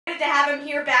to have him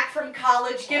here back from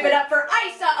college. Give it up for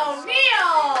Aise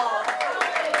O'Neill!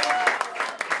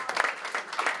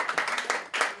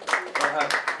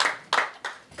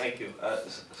 Thank you.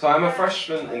 So I'm a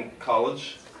freshman in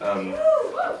college. The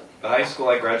high school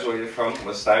I graduated from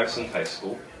was Stuyvesant High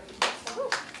School.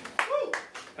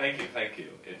 Thank you, thank you.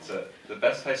 It's the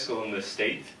best high school in the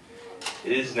state.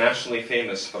 It is nationally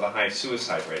famous for the high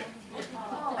suicide rate,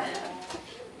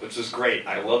 which was great.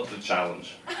 I loved the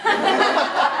challenge.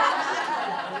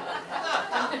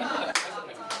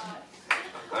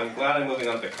 I'm glad I'm moving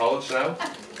on to college now.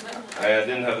 I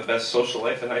didn't have the best social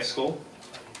life in high school.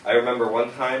 I remember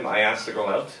one time I asked a girl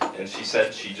out, and she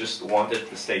said she just wanted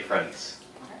to stay friends.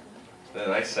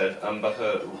 Then I said, but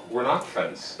we're not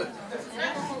friends.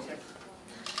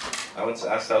 I once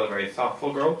asked out a very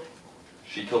thoughtful girl.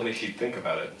 She told me she'd think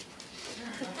about it.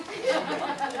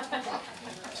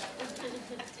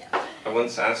 I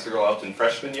once asked a girl out in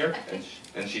freshman year,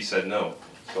 and she said no.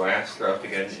 So I asked her out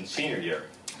again in senior year.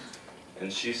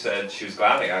 And she said she was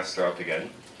glad I asked her out again.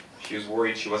 She was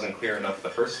worried she wasn't clear enough the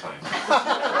first time.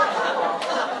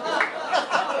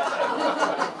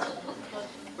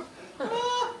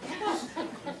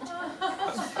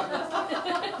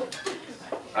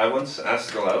 I once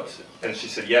asked a girl out, and she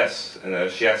said yes,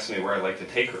 and she asked me where I'd like to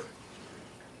take her.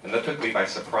 And that took me by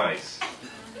surprise.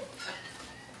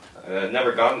 I'd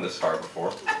never gotten this far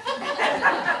before.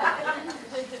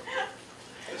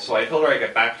 So I told her I'd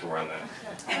get back to her on that.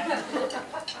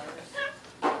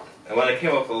 And when I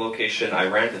came up with a location, I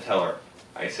ran to tell her.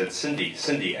 I said,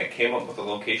 Cindy, I came up with a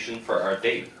location for our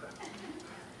date.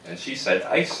 And she said,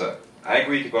 Aise, I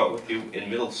agreed to go out with you in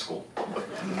middle school.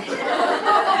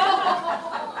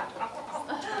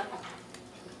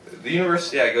 The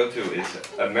university I go to is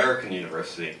American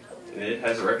University, and it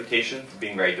has a reputation for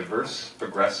being very diverse,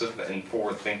 progressive, and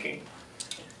forward-thinking.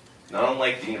 Not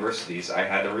unlike the universities I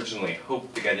had originally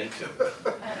hoped to get into.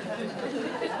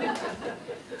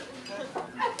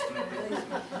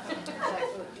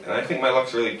 And I think my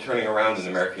luck's really turning around in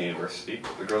American University.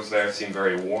 The girls there seem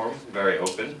very warm, very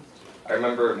open. I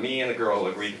remember me and the girl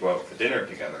agreed to go out for dinner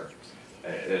together.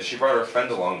 She brought her friend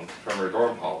along from her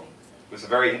dorm hall. It was a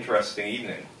very interesting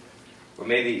evening. What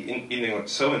made the evening look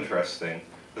so interesting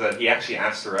was that he actually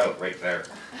asked her out right there.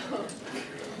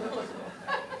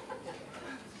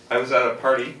 I was at a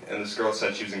party, and this girl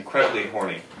said she was incredibly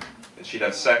horny, and she'd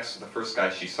have sex with the first guy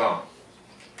she saw.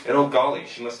 And oh golly,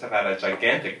 she must have had a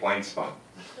gigantic blind spot.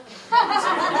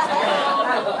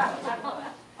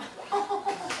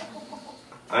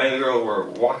 I and the girl were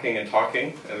walking and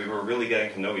talking, and we were really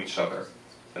getting to know each other.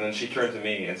 And then she turned to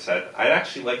me and said, I'd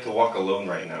actually like to walk alone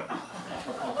right now.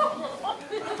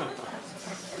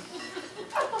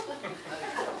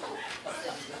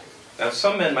 Now,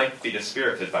 some men might be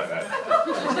dispirited by that.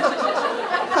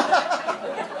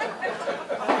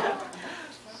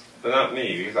 But not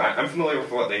me, because I'm familiar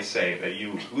with what they say, that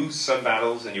you lose some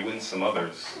battles and you win some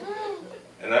others.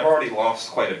 And I've already lost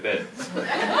quite a bit.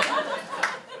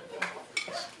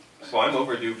 So I'm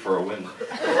overdue for a win.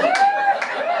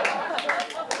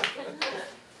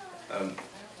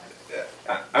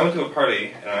 I went to a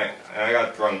party, and I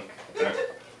got drunk,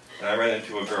 and I ran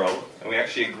into a girl, and we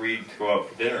actually agreed to go out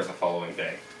for dinner the following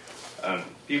day.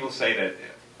 People say that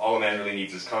all a man really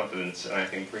needs is confidence, and I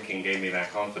think drinking gave me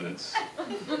that confidence.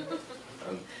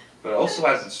 But it also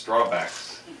has its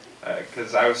drawbacks,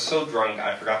 because I was so drunk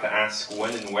I forgot to ask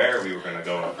when and where we were going to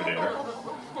go out for dinner.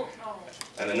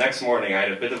 And the next morning I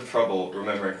had a bit of trouble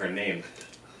remembering her name.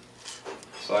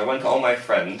 So I went to all my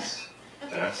friends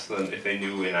and asked them if they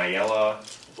knew an Ayala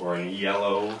or an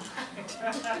Yellow.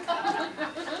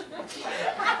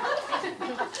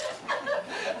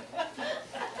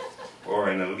 Or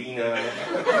an Alina.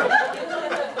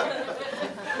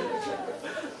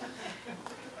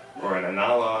 Or an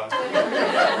Anala.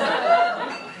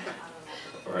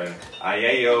 Or an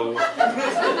Ayayo.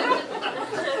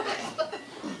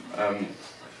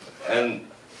 And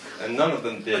none of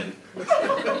them did.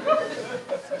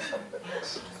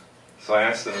 So I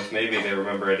asked them if maybe they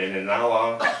remember it in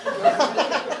Inala.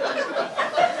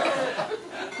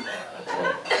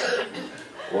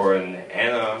 Or an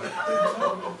Anna,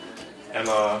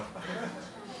 Emma,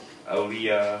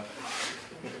 Aaliyah,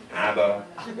 Abba,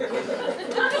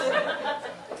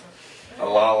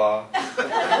 Alala,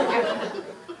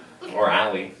 or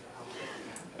Ali.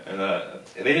 And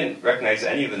they didn't recognize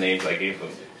any of the names I gave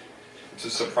them, which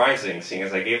is surprising, seeing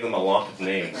as I gave them a lot of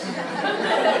names.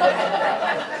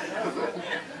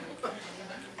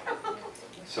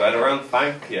 So at around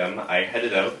 5 p.m., I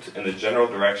headed out in the general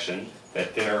direction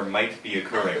that dinner might be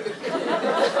occurring.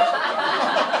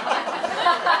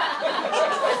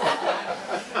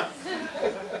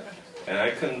 and I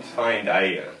couldn't find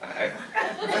I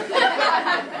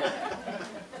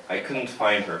couldn't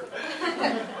find her.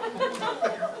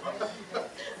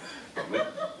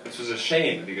 Which was a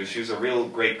shame, because she was a real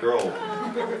great girl,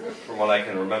 from what I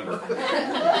can remember.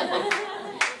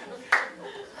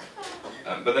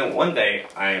 But then one day,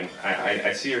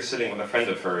 I see her sitting with a friend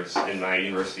of hers in my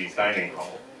university's dining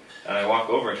hall, and I walk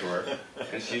over to her,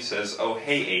 and she says, "Oh,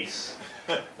 hey, Ace."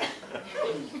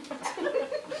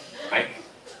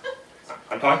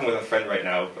 I'm talking with a friend right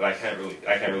now, but I can't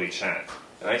really chat.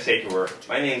 And I say to her,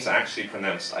 "My name's actually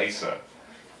pronounced Aise,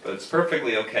 but it's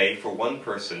perfectly okay for one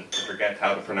person to forget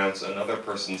how to pronounce another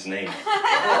person's name."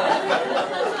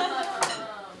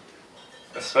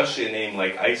 Especially a name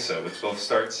like Aise, which both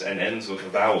starts and ends with a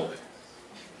vowel.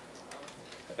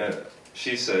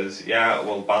 She says, "Yeah,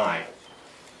 well, bye."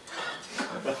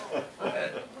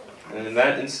 And in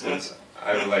that instance,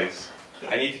 I realized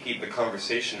I need to keep the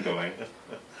conversation going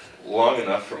long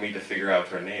enough for me to figure out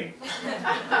her name.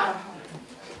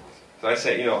 So I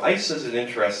say, Aise is an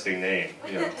interesting name.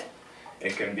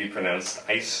 It can be pronounced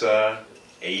Aise,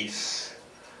 Ace,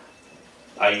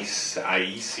 Ice,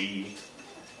 Aise,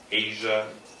 Asia.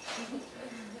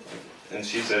 And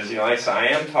she says, Aise, I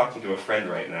am talking to a friend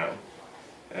right now.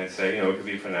 And I say, it could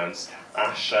be pronounced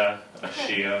Asha,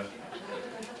 Ashia.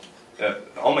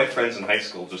 All my friends in high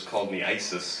school just called me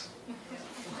Isis.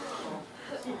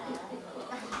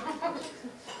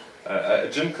 A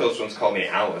gym coach once called me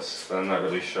Alice, but I'm not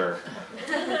really sure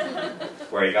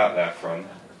where he got that from.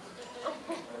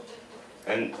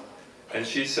 And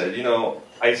she said,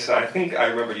 Aise, I think I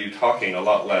remember you talking a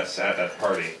lot less at that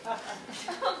party.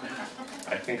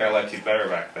 I think I liked you better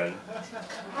back then.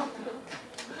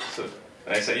 So,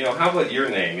 and I said, how about your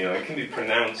name? It can be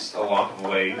pronounced a lot of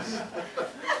ways.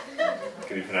 It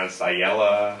can be pronounced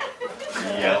Ayala,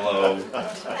 Yellow,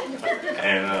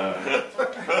 Anna,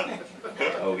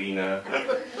 Alina.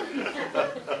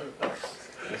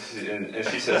 And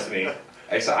she says to me,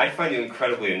 Aise, I find you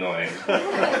incredibly annoying.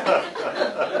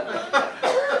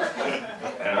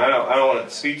 And I don't want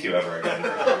to speak to you ever again.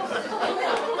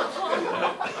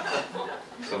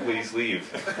 So please leave.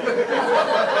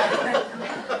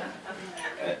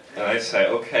 And I say,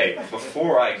 okay,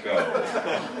 before I go,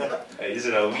 is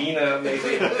it Alina,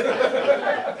 maybe?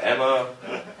 Emma?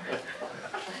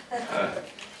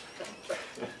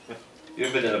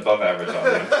 You've been an above average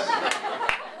audience.